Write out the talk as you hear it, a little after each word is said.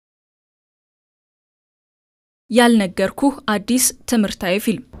ያልነገርኩህ አዲስ ትምርታዊ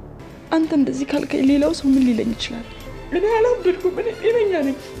ፊልም አንተ እንደዚህ ካልከኝ ሌላው ሰው ምን ሊለኝ ይችላል? እኔ አላበድኩም። እኔ ጤነኛ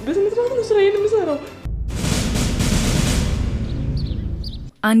ነኝ። በስነ ስርዓት ነው ስራዬን የምሰራው።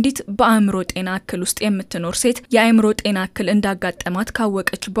 አንዲት በአዕምሮ ጤና እክል ውስጥ የምትኖር ሴት የአዕምሮ ጤና እክል እንዳጋጠማት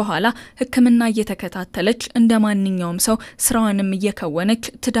ካወቀች በኋላ ሕክምና እየተከታተለች እንደማንኛውም ሰው ስራዋንም እየከወነች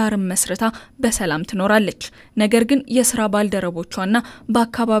ትዳርም መስርታ በሰላም ትኖራለች። ነገር ግን የስራ ባልደረቦቿና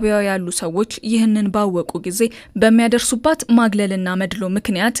በአካባቢዋ ያሉ ሰዎች ይህንን ባወቁ ጊዜ በሚያደርሱባት ማግለልና መድሎ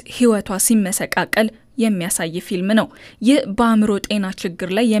ምክንያት ህይወቷ ሲመሰቃቀል የሚያሳይ ፊልም ነው። ይህ በአዕምሮ ጤና ችግር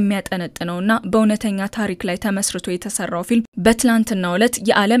ላይ የሚያጠነጥነውና በእውነተኛ ታሪክ ላይ ተመስርቶ የተሰራው ፊልም በትላንትናው ዕለት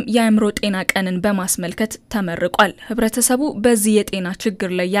የዓለም የአዕምሮ ጤና ቀንን በማስመልከት ተመርቋል። ህብረተሰቡ በዚህ የጤና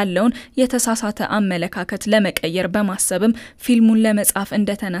ችግር ላይ ያለውን የተሳሳተ አመለካከት ለመቀየር በማሰብም ፊልሙን ለመጻፍ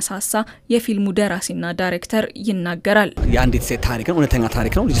እንደተነሳሳ የፊልሙ ደራሲና ዳይሬክተር ይናገራል። የአንዲት ሴት ታሪክ ነው፣ እውነተኛ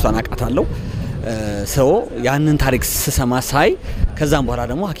ታሪክ ነው። ልጅቷን አቃታለሁ። ሰው ያንን ታሪክ ሲሰማ ሳይ ከዛም በኋላ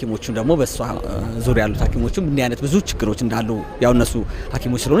ደግሞ ሐኪሞቹም ደግሞ በሷ ዙሪያ ያሉት ሐኪሞቹም እንዲህ አይነት ብዙ ችግሮች እንዳሉ ያው እነሱ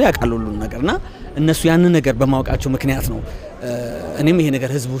ሐኪሞች ስለሆነ ያውቃሉ ሁሉ ነገርና እነሱ ያንን ነገር በማወቃቸው ምክንያት ነው እኔም ይሄ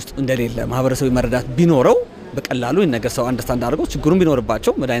ነገር ህዝብ ውስጥ እንደሌለ ማህበረሰቡ መረዳት ቢኖረው በቀላሉ ይሄን ነገር ሰው አንደርስታንድ አድርገው ችግሩን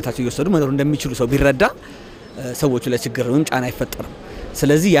ቢኖርባቸው መድኃኒታቸው እየወሰዱ መኖር እንደሚችሉ ሰው ቢረዳ ሰዎቹ ለችግሩን ጫና አይፈጠርም።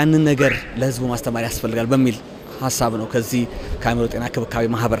 ስለዚህ ያንን ነገር ለህዝቡ ማስተማር ያስፈልጋል በሚል ሐሳብ ነው ከዚህ ከአዕምሮ ጤና ክብካቤ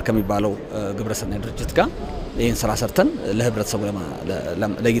ማህበር ከሚባለው ግብረሰናይ ድርጅት ጋር ይሄን ስራ ሰርተን ለህብረተሰቡ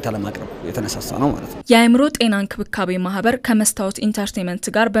ለይታ ለማቅረብ የተነሳሳ ነው ማለት ነው። የአዕምሮ ጤና ክብካቤ ማህበር ከመስታወት ኢንተርቴይንመንት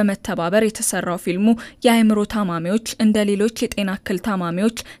ጋር በመተባበር የተሰራው ፊልሙ የአዕምሮ ታማሚዎች እንደ ሌሎች የጤና እክል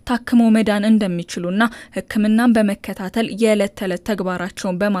ታማሚዎች ታክሞ መዳን እንደሚችሉና ህክምናን በመከታተል የዕለት ተዕለት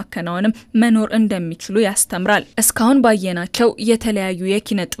ተግባራቸውን በማከናወንም መኖር እንደሚችሉ ያስተምራል። እስካሁን ባየናቸው የተለያዩ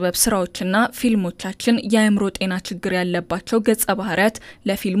የኪነ ጥበብ ስራዎችና ፊልሞቻችን የአዕምሮ ጤና ችግር ያለባቸው ገጸ ባህሪያት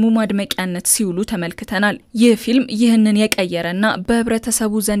ለፊልሙ ማድመቂያነት ሲውሉ ተመልክተናል። ይህ ፊልም ይህንን የቀየረና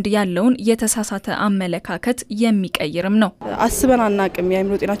በህብረተሰቡ ዘንድ ያለውን የተሳሳተ አመለካከት የሚቀይርም ነው። አስበን አናቅም።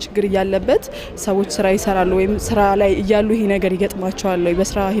 የአዕምሮ ጤና ችግር ያለበት ሰዎች ስራ ይሰራሉ ወይም ስራ ላይ እያሉ ይሄ ነገር ይገጥማቸዋል ወይ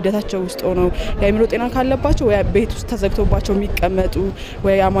በስራ ሂደታቸው ውስጥ ሆነው የአዕምሮ ጤና ካለባቸው ወይ ቤት ውስጥ ተዘግቶባቸው የሚቀመጡ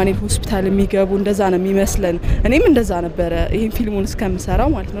ወይ አማኑኤል ሆስፒታል የሚገቡ እንደዛ ነው የሚመስለን። እኔም እንደዛ ነበረ ይሄን ፊልሙን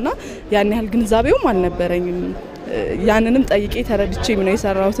እስከምሰራው ማለት ነውና ያን ያህል ግንዛቤውም አልነበረኝም። ያንንም ጠይቄ ተረድቼ ምን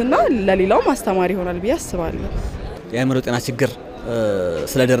የሰራውትና ለሌላው ማስተማሪ ይሆናል ብዬ አስባለሁ። የአዕምሮ ጤና ችግር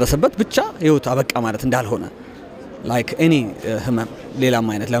ስለደረሰበት ብቻ ህይወት አበቃ ማለት እንዳልሆነ ላይክ ኤኒ ህመም ሌላም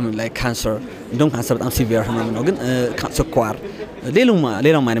አይነት ለምን ላይክ ካንሰር እንደውም ካንሰር በጣም ሲቪር ህመም ነው ግን ስኳር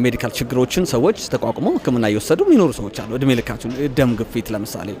ሌላም አይነት ሜዲካል ችግሮችን ሰዎች ተቋቁመው ህክምና እየወሰዱ የሚኖሩ ሰዎች አሉ። እድሜ ልካቸውን ደም ግፊት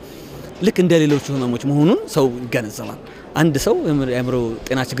ለምሳሌ ልክ እንደ ሌሎች ህመሞች መሆኑን ሰው ይገነዘባል። አንድ ሰው የአዕምሮ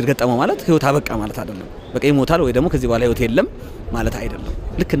ጤና ችግር ገጠመው ማለት ህይወት አበቃ ማለት አይደለም። በቃ ይሞታል ወይ ደግሞ ከዚህ በኋላ ህይወት የለም ማለት አይደለም።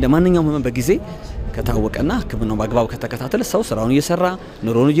 ልክ እንደ ማንኛውም ህመም በጊዜ ከታወቀና ህክምናው በአግባብ ከተከታተለ ሰው ስራውን እየሰራ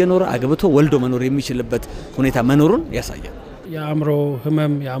ኑሮውን እየኖረ አግብቶ ወልዶ መኖር የሚችልበት ሁኔታ መኖሩን ያሳያል። የአዕምሮ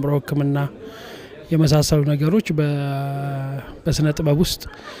ህመም የአዕምሮ ህክምና የመሳሰሉ ነገሮች በስነ ጥበብ ውስጥ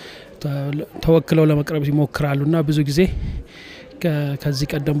ተወክለው ለመቅረብ ይሞክራሉና ብዙ ጊዜ ከዚህ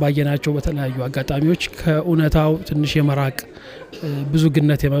ቀደም ባየናቸው በተለያዩ አጋጣሚዎች ከኡነታው ትንሽ የመራቅ ብዙ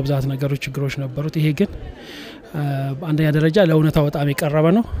ግነት የመብዛት ነገሮች ችግሮች ነበሩት። ይሄ ግን አንደኛ ደረጃ ለኡነታው በጣም የቀረበ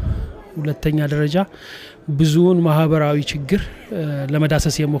ነው። ሁለተኛ ደረጃ ብዙውን ማህበራዊ ችግር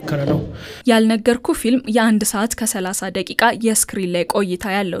ለመዳሰስ የሞከረ ነው። ያልነገርኩህ ፊልም የ1 ሰዓት ከ30 ደቂቃ የስክሪን ላይ ቆይታ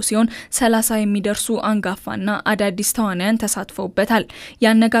ያለው ሲሆን 30 የሚደርሱ አንጋፋና አዳዲስ ተዋናያን ተሳትፈውበታል።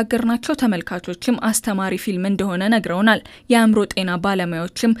 ያነጋገርናቸው ተመልካቾችም አስተማሪ ፊልም እንደሆነ ነግረውናል። የአዕምሮ ጤና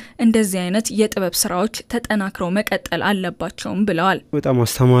ባለሙያዎችም እንደዚህ አይነት የጥበብ ስራዎች ተጠናክረው መቀጠል አለባቸውም ብለዋል። በጣም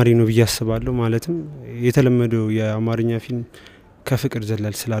አስተማሪ ነው ብዬ አስባለሁ። ማለትም የተለመደው የአማርኛ ፊልም ከፍቅር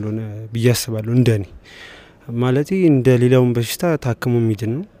ዘላል ስላልሆነ ብዬ አስባለሁ። እንደኔ ማለት እንደ ሌላውን በሽታ ታክሞ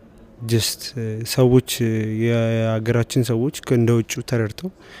የሚድን ነው። ጀስት ሰዎች የሀገራችን ሰዎች እንደውጭ ተረድተው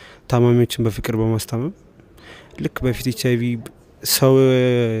ታማሚዎችን በፍቅር በማስታመም ልክ በፊት HIV ሰው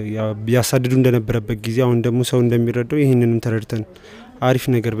ያሳድዱ እንደነበረበት ጊዜ አሁን ደግሞ ሰው እንደሚረዳው ይሄንንም ተረድተን አሪፍ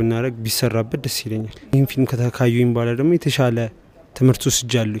ነገር ብናረግ ቢሰራበት ደስ ይለኛል። ይሄን ፊልም ከተካዩኝ በኋላ ደግሞ የተሻለ ትምህርት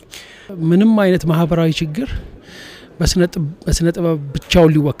ወስጃለሁ። ምንም አይነት ማህበራዊ ችግር በስነ ጥበብ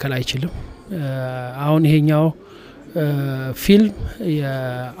ብቻውን ሊወከል አይችልም። አሁን ይሄኛው ፊልም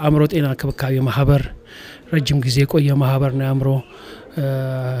የአዕምሮ ጤና ክብካቤ ማህበር ረጅም ጊዜ የቆየ ማህበር ነው። የአዕምሮ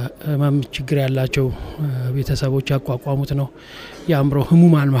ህመም ችግር ያላቸው ቤተሰቦች ያቋቋሙት ነው። የአዕምሮ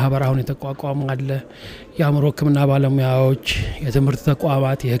ህሙማን ማህበር አሁን የተቋቋመ አለ። የአዕምሮ ህክምና ባለሙያዎች፣ የትምህርት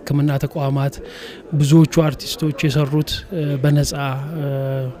ተቋማት፣ የህክምና ተቋማት ብዙዎቹ አርቲስቶች የሰሩት በነፃ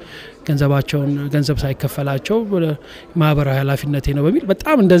ገንዘብ ሳይከፈላቸው ማህበራዊ ኃላፊነቴ ነው በሚል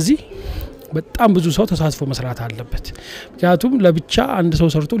በጣም እንደዚህ በጣም ብዙ ሰው ተሳትፎ መስራት አለበት ምክንያቱም ለብቻ አንድ ሰው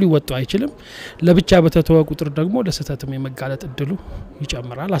ሰርቶ ሊወጣው አይችልም ለብቻ በተተወ ቁጥር ደግሞ ለስተትም የመጋለጥ እድሉ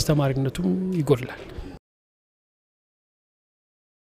ይጨምራል አስተማሪነቱም ይጎድላል